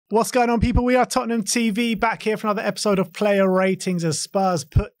What's going on, people? We are Tottenham TV, back here for another episode of Player Ratings as Spurs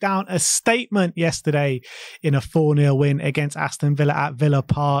put down a statement yesterday in a 4-0 win against Aston Villa at Villa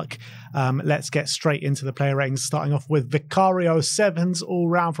Park. Let's get straight into the player ratings, starting off with Vicario. 7s all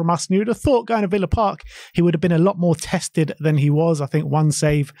round from us. And you'd have thought going to Villa Park, he would have been a lot more tested than he was. I think 1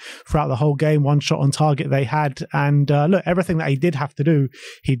 save throughout the whole game, 1 shot on target they had. And look, everything that he did have to do,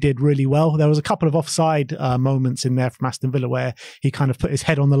 he did really well. There was a couple of offside moments in there from Aston Villa where he kind of put his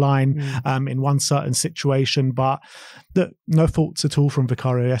head on the line in one certain situation. But no faults at all from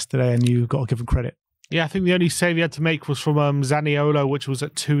Vicario yesterday, and you've got to give him credit. Yeah, I think the only save he had to make was from Zaniolo, which was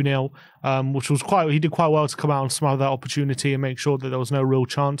at 2-0, which was he did quite well to come out and smother that opportunity and make sure that there was no real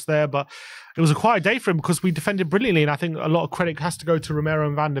chance there. But it was a quiet day for him because we defended brilliantly, and I think a lot of credit has to go to Romero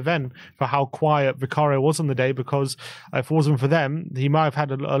and Van de Ven for how quiet Vicario was on the day, because if it wasn't for them, he might have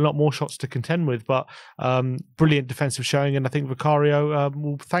had a lot more shots to contend with. But brilliant defensive showing, and I think Vicario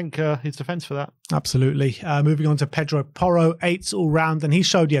will thank his defence for that. Absolutely. Moving on to Pedro Porro, 8s all round, and he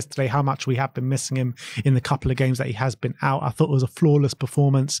showed yesterday how much we have been missing him in the couple of games that he has been out. I thought it was a flawless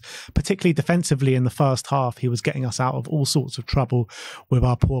performance, particularly defensively in the first half. He was getting us out of all sorts of trouble with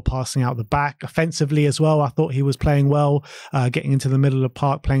our poor passing out the back. Offensively as well, I thought he was playing well, getting into the middle of the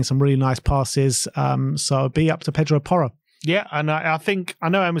park, playing some really nice passes. So be up to Pedro Porro. Yeah, and I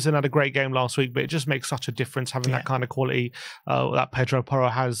know Emerson had a great game last week, but it just makes such a difference having that kind of quality that Pedro Porro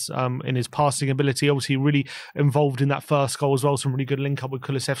has in his passing ability. Obviously, really involved in that first goal as well. Some really good link up with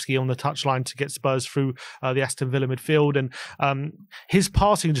Kulusevski on the touchline to get Spurs through the Aston Villa midfield, and his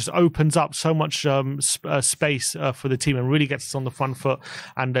passing just opens up so much space for the team and really gets us on the front foot,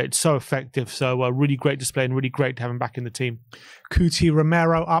 and it's so effective. So really great display and really great to have him back in the team. Cuti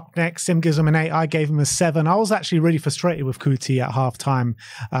Romero up next. Sim gives him an 8. I gave him a 7. I was actually really frustrated with Cuti at half time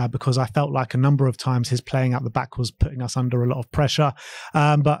because I felt like a number of times his playing out the back was putting us under a lot of pressure.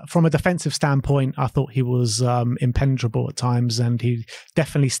 But from a defensive standpoint, I thought he was impenetrable at times, and he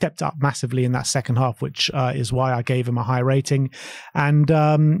definitely stepped up massively in that second half, which is why I gave him a high rating. And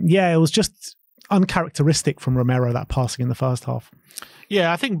it was just uncharacteristic from Romero, that passing in the first half.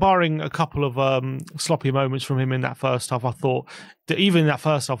 Yeah, I think barring a couple of sloppy moments from him in that first half, I thought that even in that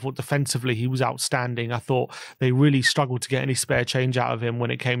first half, defensively, he was outstanding. I thought they really struggled to get any spare change out of him when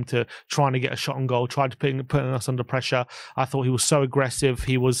it came to trying to get a shot on goal, tried to putting us under pressure. I thought he was so aggressive.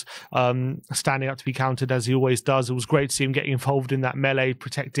 He was standing up to be counted as he always does. It was great to see him getting involved in that melee,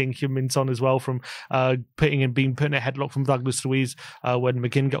 protecting Heung-min Son as well from putting a headlock from Douglas Luiz when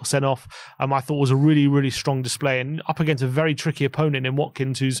McGinn got sent off. I thought it was a really, really strong display, and up against a very tricky opponent in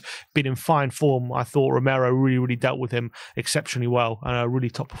Watkins, who's been in fine form. I thought Romero really, really dealt with him exceptionally well, and a really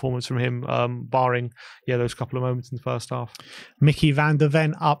top performance from him, barring those couple of moments in the first half. Mickey Van de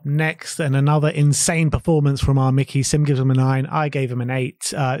Ven up next, and another insane performance from our Mickey. Sim gives him a 9. I gave him an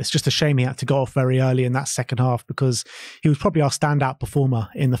 8. It's just a shame he had to go off very early in that second half, because he was probably our standout performer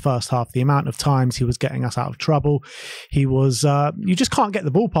in the first half. The amount of times he was getting us out of trouble, he was you just can't get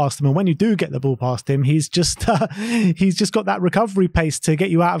the ball past him, and when you do get the ball past him, he's just got that recovery pace to get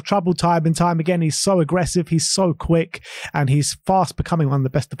you out of trouble time and time again. He's so aggressive, he's so quick, and he's fast becoming one of the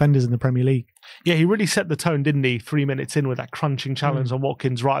best defenders in the Premier League. Yeah, he really set the tone, didn't he? 3 minutes in with that crunching challenge on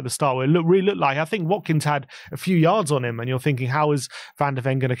Watkins right at the start, where it really looked like, I think Watkins had a few yards on him, and you're thinking, how is Van de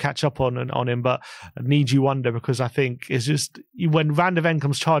Ven going to catch up on him? But need you wonder, because I think it's just, when Van de Ven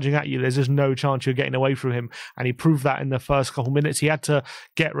comes charging at you, there's just no chance you're getting away from him, and he proved that in the first couple of minutes. He had to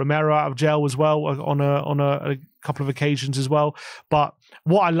get Romero out of jail as well on a couple of occasions as well. But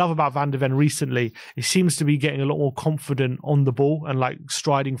what I love about Van de Ven recently, he seems to be getting a lot more confident on the ball and like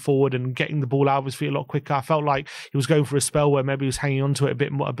striding forward and getting the ball out of his feet a lot quicker. I felt like he was going for a spell where maybe he was hanging on to it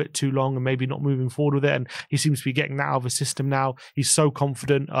a bit too long and maybe not moving forward with it, and he seems to be getting that out of his system now. He's so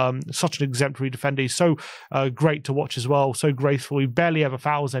confident, such an exemplary defender. He's so great to watch as well, so graceful. He barely ever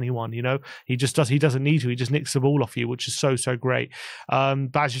fouls anyone, he doesn't need to. He just nicks the ball off you, which is so great.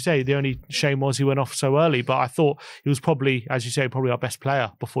 But as you say, the only shame was he went off so early, but I thought he was probably, as you say, probably our best player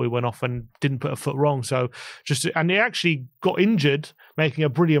before he went off and didn't put a foot wrong. And he actually got injured making a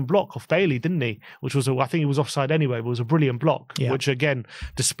brilliant block off Bailey, didn't he? Which was, I think he was offside anyway, but it was a brilliant block, which again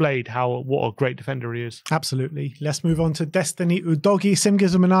displayed what a great defender he is. Absolutely. Let's move on to Destiny Udogie. Sim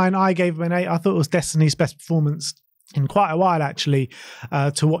gives him a 9. I gave him an 8. I thought it was Destiny's best performance in quite a while, actually,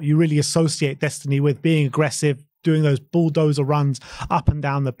 to what you really associate Destiny with, being aggressive, doing those bulldozer runs up and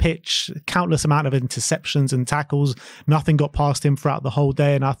down the pitch, countless amount of interceptions and tackles. Nothing got past him throughout the whole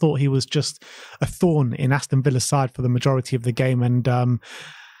day, and I thought he was just a thorn in Aston Villa's side for the majority of the game. And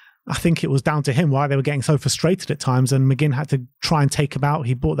I think it was down to him why they were getting so frustrated at times, and McGinn had to try and take him out.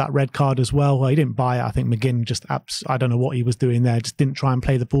 He bought that red card as well. He didn't buy it. I think McGinn just, I don't know what he was doing there, just didn't try and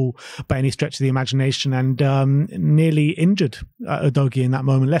play the ball by any stretch of the imagination, and nearly injured Udogie in that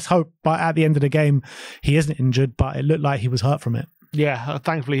moment. Let's hope by at the end of the game he isn't injured, but it looked like he was hurt from it. Yeah,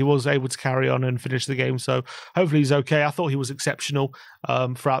 thankfully he was able to carry on and finish the game, so hopefully he's okay. I thought he was exceptional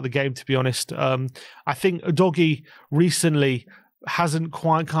throughout the game, to be honest. I think Udogie recently hasn't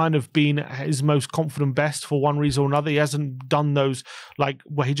quite kind of been his most confident best for one reason or another. He hasn't done those like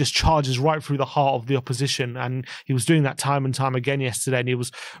where he just charges right through the heart of the opposition, and he was doing that time and time again yesterday, and it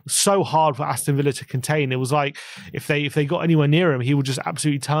was so hard for Aston Villa to contain. It was like if they got anywhere near him, he would just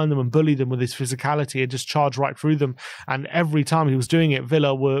absolutely turn them and bully them with his physicality and just charge right through them, and every time he was doing it,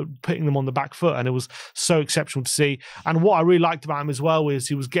 Villa were putting them on the back foot, and it was so exceptional to see. And what I really liked about him as well is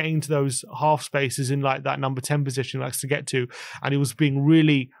he was getting into those half spaces in like that number 10 position he likes to get to, and he was being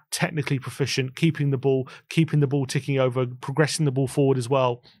really technically proficient, keeping the ball ticking over, progressing the ball forward as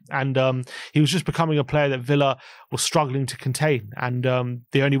well. And he was just becoming a player that Villa was struggling to contain. And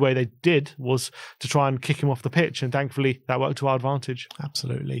the only way they did was to try and kick him off the pitch. And thankfully, that worked to our advantage.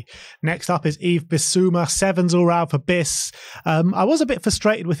 Absolutely. Next up is Yves Bissouma. 7s all round for Biss. I was a bit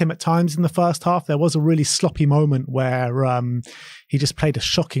frustrated with him at times in the first half. There was a really sloppy moment where he just played a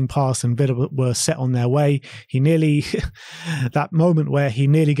shocking pass and Villa were set on their way. He nearly, that moment where he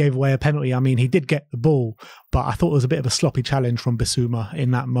nearly gave away a penalty. I mean, he did get the ball, but I thought it was a bit of a sloppy challenge from Bissouma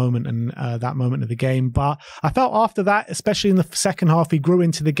in that moment and that moment of the game. But I felt after that, especially in the second half, he grew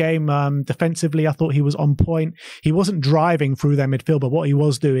into the game defensively. I thought he was on point. He wasn't driving through their midfield, but what he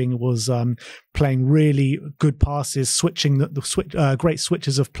was doing was playing really good passes, switching great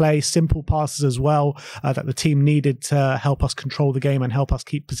switches of play, simple passes as well that the team needed to help us control the game and help us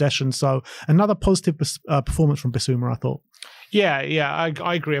keep possession. So another positive performance from Bissouma, I thought. Yeah,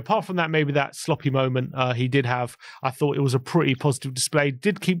 I agree. Apart from that, maybe that sloppy moment he did have, I thought it was a pretty positive display.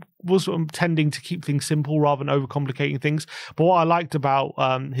 Was tending to keep things simple rather than overcomplicating things. But what I liked about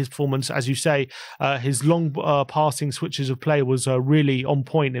his performance, as you say, his long passing switches of play was really on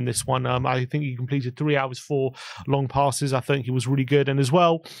point in this one. I think he completed 3 out of his 4 long passes. I think he was really good. And as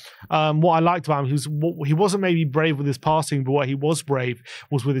well, what I liked about him, he wasn't maybe brave with his passing, but what he was brave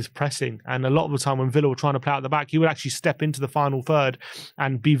was with his pressing. And a lot of the time when Villa were trying to play out the back, he would actually step into the final third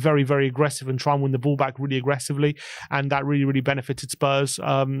and be very, very aggressive and try and win the ball back really aggressively. And that really, really benefited Spurs.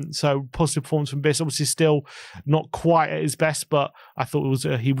 So positive performance from Biss. Obviously, still not quite at his best, but I thought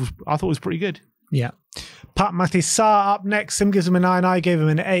it was pretty good. Yeah. Pape Matar Sarr up next. Sim gives him a 9. I gave him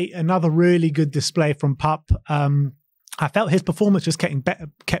an 8. Another really good display from Pape. I felt his performance just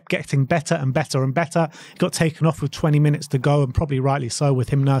kept getting better and better and better. He got taken off with 20 minutes to go, and probably rightly so, with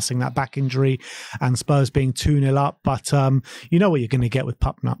him nursing that back injury and Spurs being 2-0 up. But you know what you're going to get with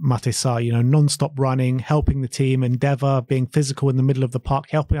Pape Matar Sarr, you know, non-stop running, helping the team endeavour, being physical in the middle of the park,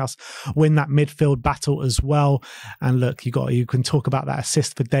 helping us win that midfield battle as well. And look, you can talk about that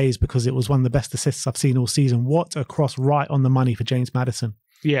assist for days because it was one of the best assists I've seen all season. What a cross right on the money for James Maddison.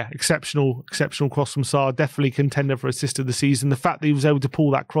 Yeah, exceptional cross from Sarr. Definitely contender for assist of the season. The fact that he was able to pull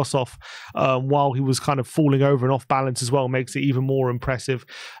that cross off while he was kind of falling over and off balance as well makes it even more impressive.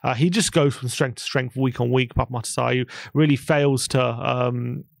 He just goes from strength to strength week on week. Pape Matar Sarr, who really fails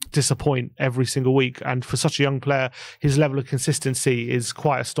to disappoint every single week, and for such a young player his level of consistency is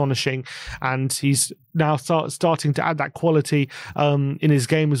quite astonishing, and he's now starting to add that quality in his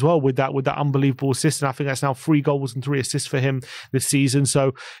game as well with that unbelievable assist, and I think that's now 3 goals and 3 assists for him this season.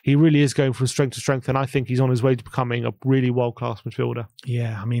 So he really is going from strength to strength, and I think he's on his way to becoming a really world-class midfielder.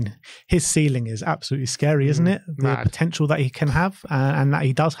 Yeah, I mean, his ceiling is absolutely scary, isn't it? The potential that he can have and that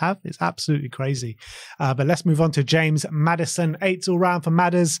he does have is absolutely crazy. But let's move on to James Maddison. 8s all round for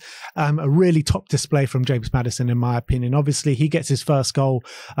Madders. A really top display from James Maddison, in my opinion. Obviously, he gets his first goal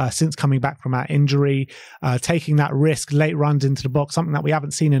since coming back from that injury, taking that risk, late runs into the box, something that we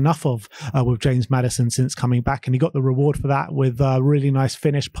haven't seen enough of with James Maddison since coming back. And he got the reward for that with a really nice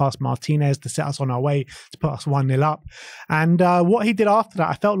finish past Martinez to set us on our way to put us 1-0 up. And what he did after that,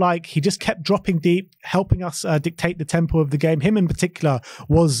 I felt like he just kept dropping deep, helping us dictate the tempo of the game. Him in particular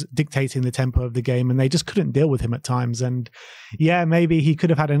was dictating the tempo of the game, and they just couldn't deal with him at times. And yeah, maybe he could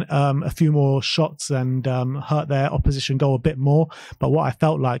have had a few more shots and hurt their opposition goal a bit more. But what I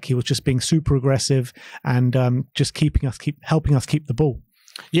felt like, he was just being super aggressive and just helping us keep the ball.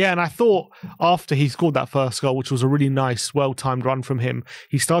 Yeah, and I thought after he scored that first goal, which was a really nice, well-timed run from him,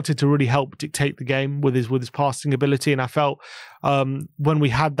 he started to really help dictate the game with his passing ability. And I felt when we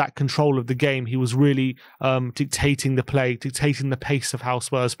had that control of the game, he was really dictating the play, dictating the pace of how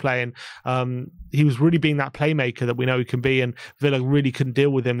Spurs play. And he was really being that playmaker that we know he can be. And Villa really couldn't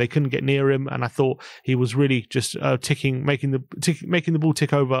deal with him. They couldn't get near him. And I thought he was really just making the ball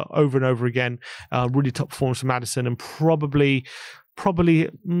tick over and over again. Really top performance from Maddison, and probably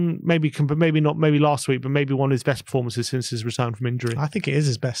maybe last week, but maybe one of his best performances since his return from injury. I think it is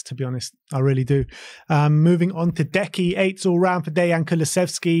his best, to be honest. I really do. Moving on to Decky, 8s all round for Dejan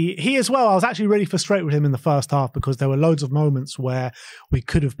Kulusevski. He as well, I was actually really frustrated with him in the first half because there were loads of moments where we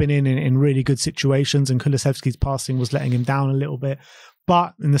could have been in really good situations and Kulusevski's passing was letting him down a little bit.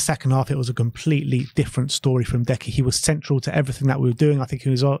 But in the second half, it was a completely different story from Decky. He was central to everything that we were doing. I think he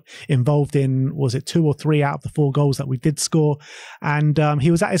was involved in, was it 2 or 3 out of the 4 goals that we did score? And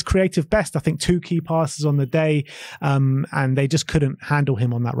he was at his creative best. I think 2 key passes on the day, and they just couldn't handle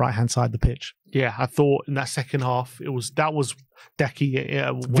him on that right-hand side of the pitch. Yeah, I thought in that second half, that was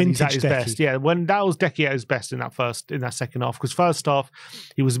Decky when he's at his best. Yeah, when that was Decky at his best in that second half. Because first half,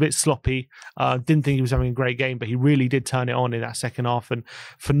 he was a bit sloppy. Didn't think he was having a great game, but he really did turn it on in that second half. And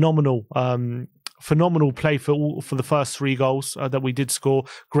phenomenal play for the first 3 goals that we did score.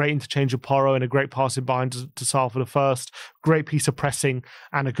 Great interchange with Porro and a great passing behind to Sal for the first. Great piece of pressing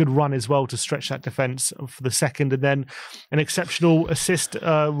and a good run as well to stretch that defence for the second. And then an exceptional assist,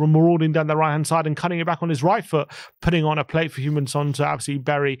 marauding down the right-hand side and cutting it back on his right foot, putting on a plate for Heung-min Son to absolutely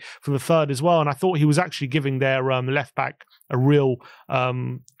bury for the third as well. And I thought he was actually giving their left-back a real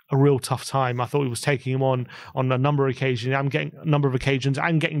tough time. I thought he was taking him on a number of occasions.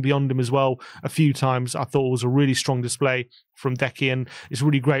 And getting beyond him as well a few times. I thought it was a really strong display from Decky, and it's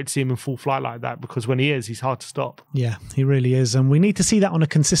really great to see him in full flight like that because when he is, he's hard to stop. Yeah, he really is, and we need to see that on a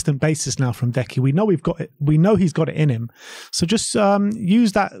consistent basis now from Decky. We know he's got it in him. So just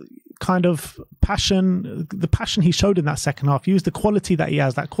use that kind of passion, the passion he showed in that second half, use the quality that he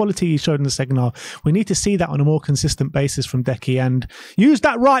has, that quality he showed in the second half. We need to see that on a more consistent basis from Decky, and use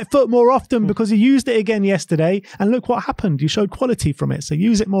that right foot more often because he used it again yesterday and look what happened. You showed quality from it, so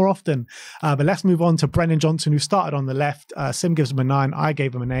use it more often. But let's move on to Brennan Johnson, who started on the left. Sim gives him a 9, I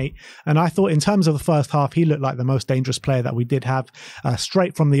gave him an 8, and I thought in terms of the first half he looked like the most dangerous player that we did have.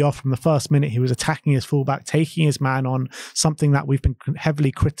 Straight from the off, from the first minute, he was attacking his fullback, taking his man on, something that we've been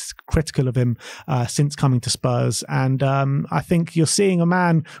heavily critical of him since coming to Spurs. And I think you're seeing a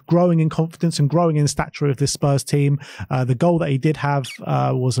man growing in confidence and growing in stature of this Spurs team. The goal that he did have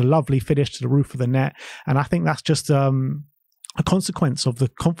was a lovely finish to the roof of the net, and I think that's just a consequence of the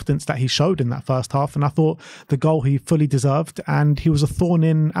confidence that he showed in that first half. And I thought the goal he fully deserved, and he was a thorn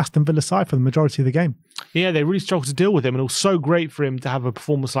in Aston Villa's side for the majority of the game. Yeah, they really struggled to deal with him, and it was so great for him to have a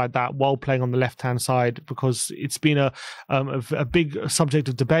performance like that while playing on the left-hand side, because it's been a big subject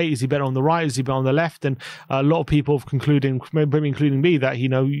of debate. Is he better on the right? Is he better on the left? And a lot of people have concluded, maybe including me, that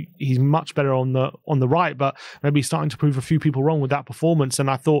he's much better on the right, but maybe he's starting to prove a few people wrong with that performance. And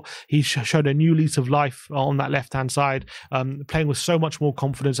I thought he showed a new lease of life on that left-hand side, playing with so much more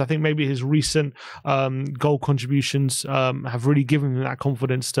confidence. I think maybe his recent goal contributions have really given him that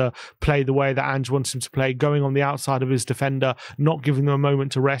confidence to play the way that Ange wants him to play, going on the outside of his defender, not giving them a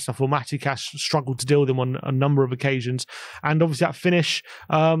moment to rest. I thought Matic struggled to deal with him on a number of occasions. And obviously that finish,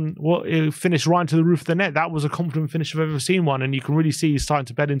 it finished right into the roof of the net. That was a confident finish I've ever seen one. And you can really see he's starting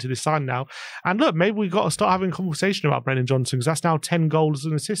to bed into this side now. And look, maybe we've got to start having a conversation about Brennan Johnson, because that's now 10 goals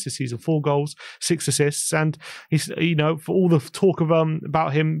and assists this season, 4 goals, 6 assists. And he's, for all the talk of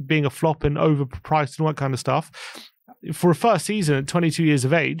about him being a flop and overpriced and all that kind of stuff, for a first season at 22 years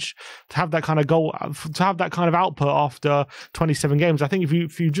of age, to have that kind of goal, to have that kind of output after 27 games, I think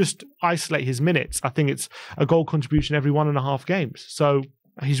if you just isolate his minutes, I think it's a goal contribution every 1.5 games. So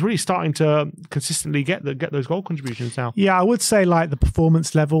he's really starting to consistently get those goal contributions now. Yeah, I would say like the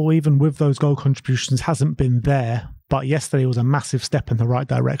performance level, even with those goal contributions, hasn't been there. But yesterday was a massive step in the right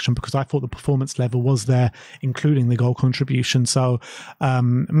direction, because I thought the performance level was there, including the goal contribution. So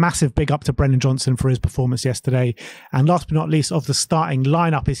massive big up to Brennan Johnson for his performance yesterday. And last but not least, of the starting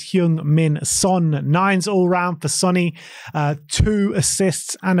lineup is Heung-min Son. 9s all round for Sonny. 2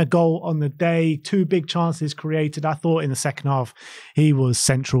 assists and a goal on the day. 2 big chances created. I thought in the second half he was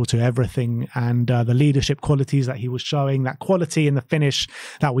central to everything, and the leadership qualities that he was showing, that quality in the finish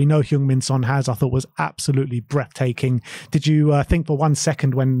that we know Heung-min Son has, I thought was absolutely breathtaking. Did you think for 1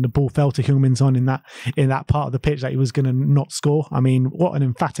 second when the ball fell to Heung-min Son in that part of the pitch that he was going to not score? I mean, what an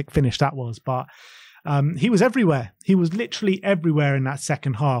emphatic finish that was. But he was everywhere. He was literally everywhere in that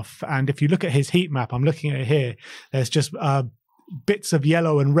second half. And if you look at his heat map, I'm looking at it here, there's just bits of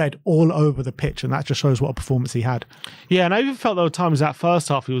yellow and red all over the pitch, and that just shows what a performance he had. Yeah, and I even felt there were times that first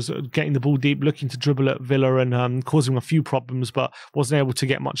half he was getting the ball deep, looking to dribble at Villa and causing a few problems, but wasn't able to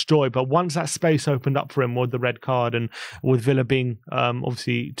get much joy. But once that space opened up for him with the red card and with Villa being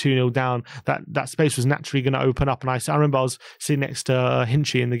obviously 2-0 down, that space was naturally going to open up. And I remember I was sitting next to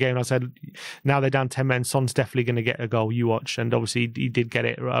Hinchy in the game, and I said, now they're down 10 men, Son's definitely going to get a goal, you watch. And obviously he did get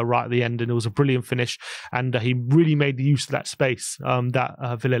it right at the end, and it was a brilliant finish. And he really made the use of that space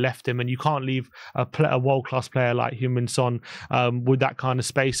that Villa left him. And you can't leave a world-class player like Heung-min Son with that kind of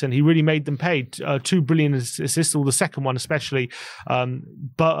space. And he really made them pay. 2 brilliant assists, or the second one especially,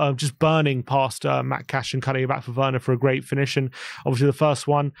 but just burning past Matt Cash and cutting it back for Werner for a great finish. And obviously the first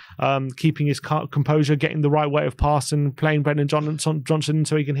one, keeping his composure, getting the right way of pass and playing Brendan Johnson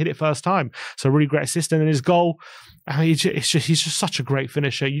so he can hit it first time. So really great assist. And then his goal, I mean, he's just such a great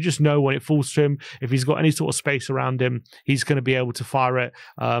finisher. You just know when it falls to him, if he's got any sort of space around him, he's going to be able to fire it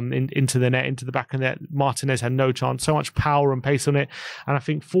into the net, into the back of the net. Martinez had no chance. So much power and pace on it. And I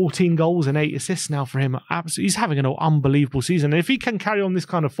think 14 goals and 8 assists now for him. Absolutely, he's having an unbelievable season. And if he can carry on this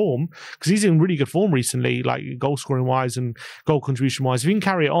kind of form, because he's in really good form recently, like goal scoring wise and goal contribution wise, if he can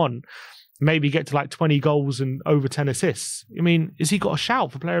carry it on, maybe get to like 20 goals and over 10 assists. I mean, has he got a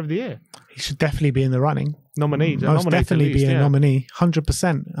shout for Player of the Year? He should definitely be in the running. Most definitely be a nominee,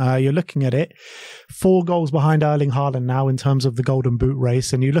 100%. You're looking at it, 4 goals behind Erling Haaland now in terms of the Golden Boot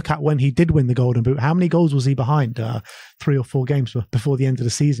race. And you look at when he did win the Golden Boot, how many goals was he behind? 3 or 4 games before the end of the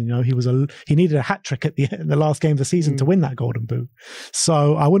season. You know, he needed a hat trick at the last game of the season to win that Golden Boot.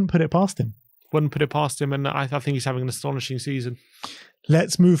 So I wouldn't put it past him. Wouldn't put it past him, and I think he's having an astonishing season.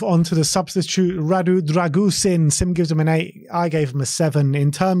 Let's move on to the substitute, Radu Dragusin. Sim gives him an 8. I gave him a 7. In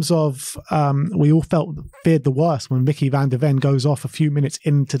terms of, we all feared the worst when Mickey van der Ven goes off a few minutes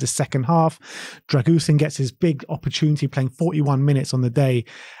into the second half. Dragusin gets his big opportunity, playing 41 minutes on the day.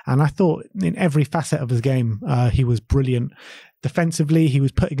 And I thought in every facet of his game, he was brilliant. Defensively, he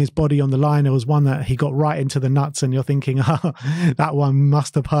was putting his body on the line. There was one that he got right into the nuts, and you're thinking, that one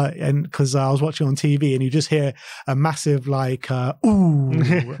must have hurt. And because I was watching on TV, and you just hear a massive ooh,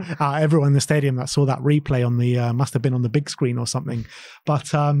 everyone in the stadium that saw that replay on the must have been on the big screen or something.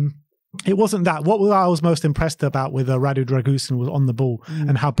 But it wasn't that. What I was most impressed about with Radu Dragusin was on the ball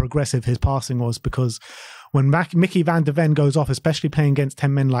and how progressive his passing was, because when Mickey van der Ven goes off, especially playing against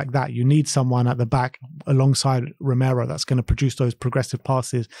 10 men like that, you need someone at the back alongside Romero that's going to produce those progressive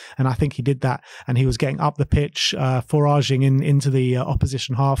passes. And I think he did that. And he was getting up the pitch, foraging into the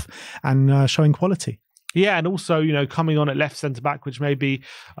opposition half and showing quality. Yeah, and also, you know, coming on at left centre back, which maybe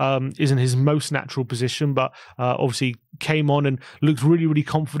isn't his most natural position, but obviously came on and looked really, really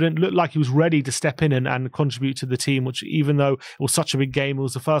confident, looked like he was ready to step in and contribute to the team, which even though it was such a big game, it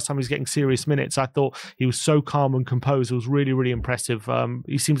was the first time he was getting serious minutes. I thought he was so calm and composed. It was really, really impressive.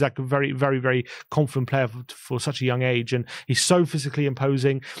 He seems like a very, very, very confident player for such a young age, and he's so physically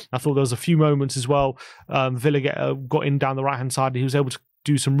imposing. I thought there was a few moments as well. Villa got in down the right-hand side, and he was able to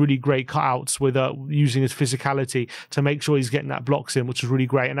do some really great cutouts with using his physicality to make sure he's getting that blocks in, which was really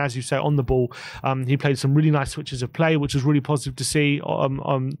great. And as you say, on the ball, he played some really nice switches of play, which was really positive to see,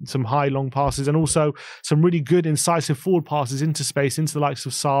 some high, long passes, and also some really good, incisive forward passes into space, into the likes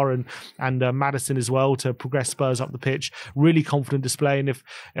of Sarr and Maddison as well, to progress Spurs up the pitch. Really confident display. And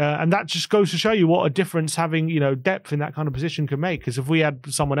and that just goes to show you what a difference having, you know, depth in that kind of position can make. Because if we had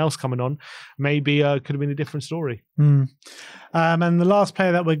someone else coming on, maybe could have been a different story. And the last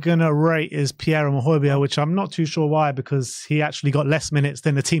player that we're going to rate is Pierre Højbjerg, which I'm not too sure why, because he actually got less minutes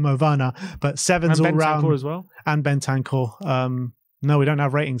than Timo Werner, but 7's all round. As well. And Bentancur. No, we don't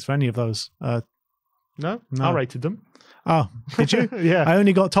have ratings for any of those. No, I rated them. Oh, did you? Yeah. I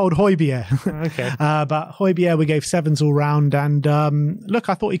only got told Højbjerg. Okay. But Højbjerg, we gave 7's all round. And look,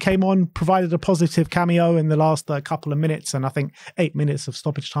 I thought he came on, provided a positive cameo in the last couple of minutes. And I think 8 minutes of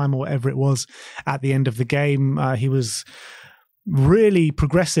stoppage time or whatever it was at the end of the game. He was really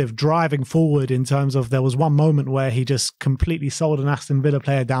progressive, driving forward in terms of, there was one moment where he just completely sold an Aston Villa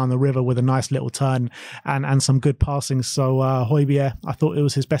player down the river with a nice little turn and some good passing. So Højbjerg, I thought it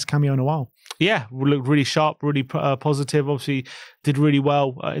was his best cameo in a while. Yeah, looked really sharp, really positive. Obviously did really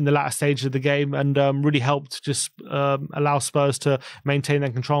well in the latter stage of the game, and really helped just allow Spurs to maintain their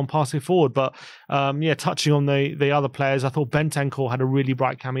control and passing forward. But touching on the other players, I thought Bentancur had a really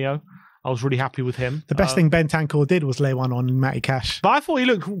bright cameo. I was really happy with him. The best thing Bentancur did was lay one on Matty Cash. But I thought he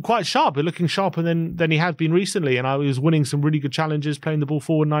looked quite sharp, looking sharper than he had been recently. And he was winning some really good challenges, playing the ball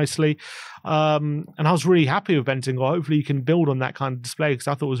forward nicely. And I was really happy with Bentancur. Hopefully he can build on that kind of display, because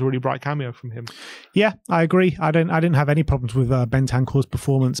I thought it was a really bright cameo from him. Yeah, I agree. I didn't have any problems with Bentancur's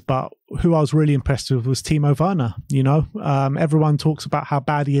performance, but who I was really impressed with was Timo Werner. You know, everyone talks about how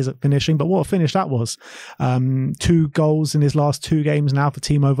bad he is at finishing, but what a finish that was. 2 goals in his last 2 games now for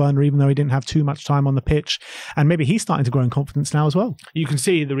Timo Werner, even though he didn't have too much time on the pitch. And maybe he's starting to grow in confidence now as well. You can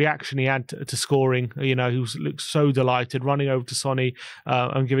see the reaction he had to scoring. You know, he looked so delighted, running over to Sonny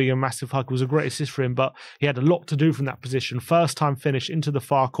and giving him a massive hug. It was a great assist for him, but he had a lot to do from that position. First time finish into the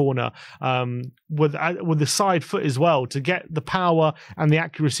far corner with the side foot as well. To get the power and the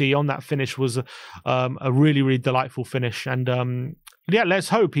accuracy on that finish was a really, really delightful finish. And yeah, let's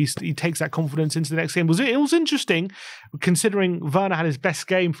hope he takes that confidence into the next game. It was interesting, considering Werner had his best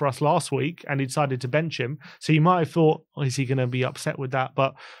game for us last week and he decided to bench him. So you might have thought, oh, is he going to be upset with that?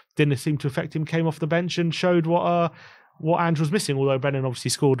 But didn't seem to affect him. Came off the bench and showed what Ange was missing, although Brennan obviously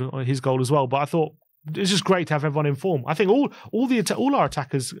scored his goal as well. But I thought it's just great to have everyone in form. I think all our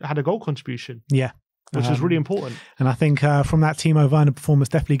attackers had a goal contribution. Yeah. Which is really important. And I think from that Timo Werner performance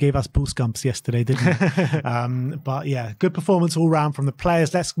definitely gave us goosebumps yesterday, didn't it? But yeah, good performance all round from the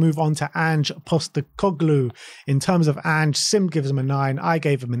players. Let's move on to Ange Postecoglou. In terms of Ange, Sim gives him a 9. I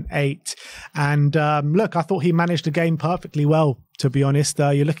gave him an 8. And look, I thought he managed the game perfectly well. To be honest,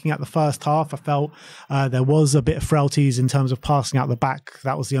 you're looking at the first half. I felt there was a bit of frailties in terms of passing out the back.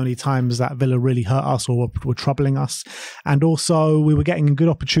 That was the only times that Villa really hurt us or were troubling us. And also, we were getting good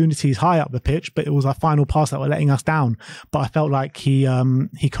opportunities high up the pitch, but it was our final pass that were letting us down. But I felt like he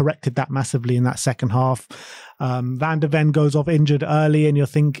corrected that massively in that second half. Van de Ven goes off injured early, and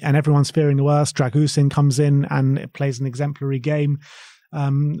and everyone's fearing the worst. Dragusin comes in and it plays an exemplary game.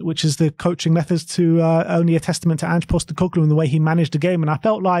 Which is the coaching methods to only a testament to Ange Postecoglou and the way he managed the game. And I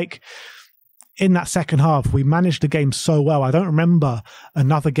felt like in that second half, we managed the game so well. I don't remember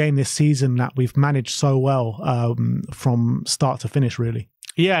another game this season that we've managed so well from start to finish, really.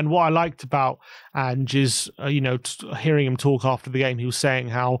 Yeah, and what I liked about Ange is, hearing him talk after the game, he was saying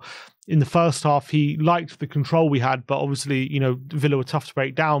how in the first half he liked the control we had, but obviously, Villa were tough to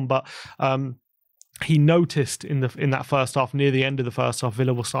break down, but he noticed in that first half, near the end of the first half,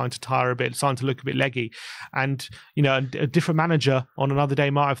 Villa was starting to tire a bit, starting to look a bit leggy. And, a different manager on another day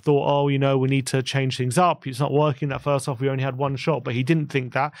might have thought, we need to change things up. It's not working that first half. We only had 1 shot. But he didn't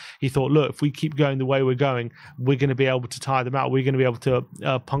think that. He thought, look, if we keep going the way we're going, we're going to be able to tire them out. We're going to be able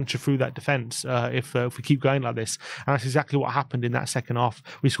to puncture through that defence if we keep going like this. And that's exactly what happened in that second half.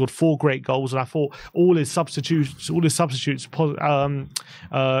 We scored 4 great goals. And I thought all his substitutes kind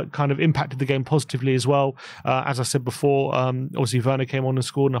of impacted the game positively as well. As I said before, obviously Werner came on and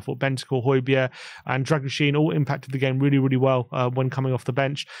scored, and I thought Bentancur, Højbjerg and Dragusin all impacted the game really, really well when coming off the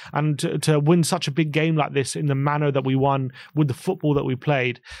bench. And to win such a big game like this in the manner that we won, with the football that we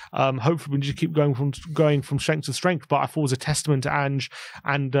played, hopefully we just keep going from strength to strength. But I thought it was a testament to Ange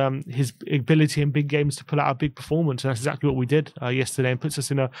and his ability in big games to pull out a big performance, and that's exactly what we did yesterday, and puts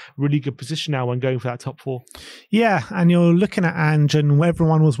us in a really good position now when going for that top 4. Yeah, and you're looking at Ange, and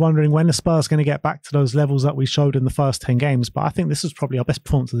everyone was wondering when the Spurs are going to get back to those levels that we showed in the first 10 games. But I think this was probably our best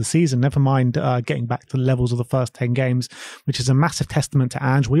performance of the season, never mind getting back to the levels of the first 10 games, which is a massive testament to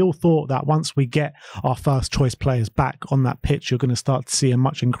Ange. We all thought that once we get our first choice players back on that pitch, you're going to start to see a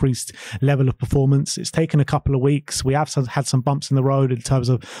much increased level of performance. It's taken a couple of weeks. We have had some bumps in the road in terms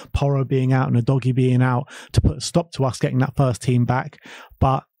of Porro being out and Udogie being out to put a stop to us getting that first team back.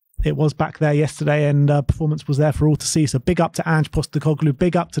 But it was back there yesterday, and performance was there for all to see. So big up to Ange Postecoglou,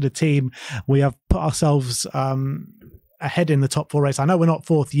 big up to the team. We have put ourselves ahead in the top 4 race. I know we're not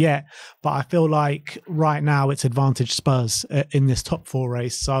 4th yet, but I feel like right now it's advantage Spurs in this top 4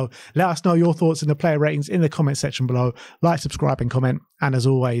 race. So let us know your thoughts in the player ratings in the comment section below. Like, subscribe and comment. And as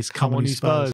always, come on you Spurs.